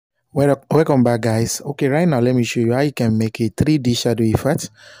Welcome back, guys. Okay, right now let me show you how you can make a 3D shadow effect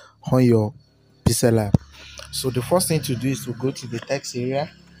on your Pixellab. So the first thing to do is to go to the text area,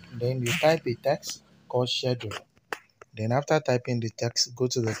 then you type a text called shadow. Then after typing the text, go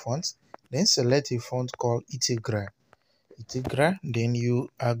to the font, then select a font called Itigra. Then you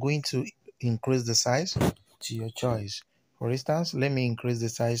are going to increase the size to your choice. For instance, let me increase the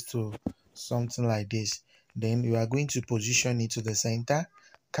size to something like this. Then you are going to position it to the center,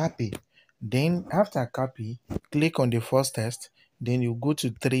 copy. Then after copy, click on the first text, then you go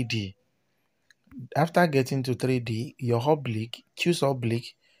to 3D. After getting to 3D, your oblique, choose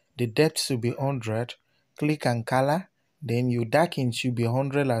oblique, the depth should be 100, click on color, then your darken should be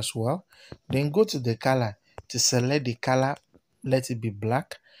 100 as well. Then go to the color to select the color, let it be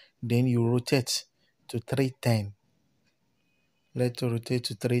black, then you rotate to 310. Let's rotate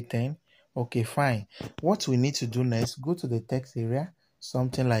to 310. Okay, fine. What we need to do next, go to the text area,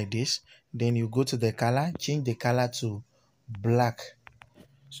 something like this, then you go to the color, change the color to black.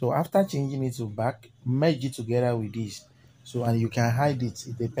 So after changing it to black, merge it together with this. So and you can hide it,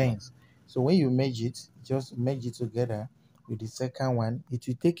 it depends. So when you merge it, just merge it together with the second one. It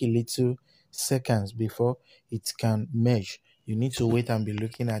will take a little seconds before it can merge. You need to wait and be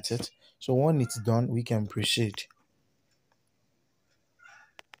looking at it. So when it's done, we can proceed.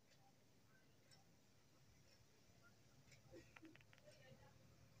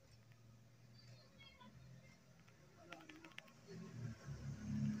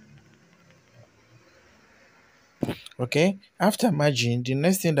 Okay, after merging, the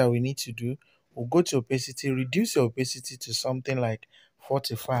next thing that we need to do, we'll go to opacity, reduce your opacity to something like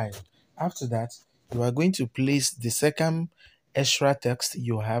 45. After that, you are going to place the second extra text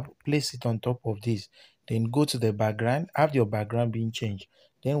you have, place it on top of this. Then go to the background, have your background being changed.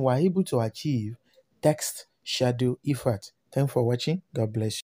 Then we're able to achieve text shadow effect. Thanks for watching. God bless you.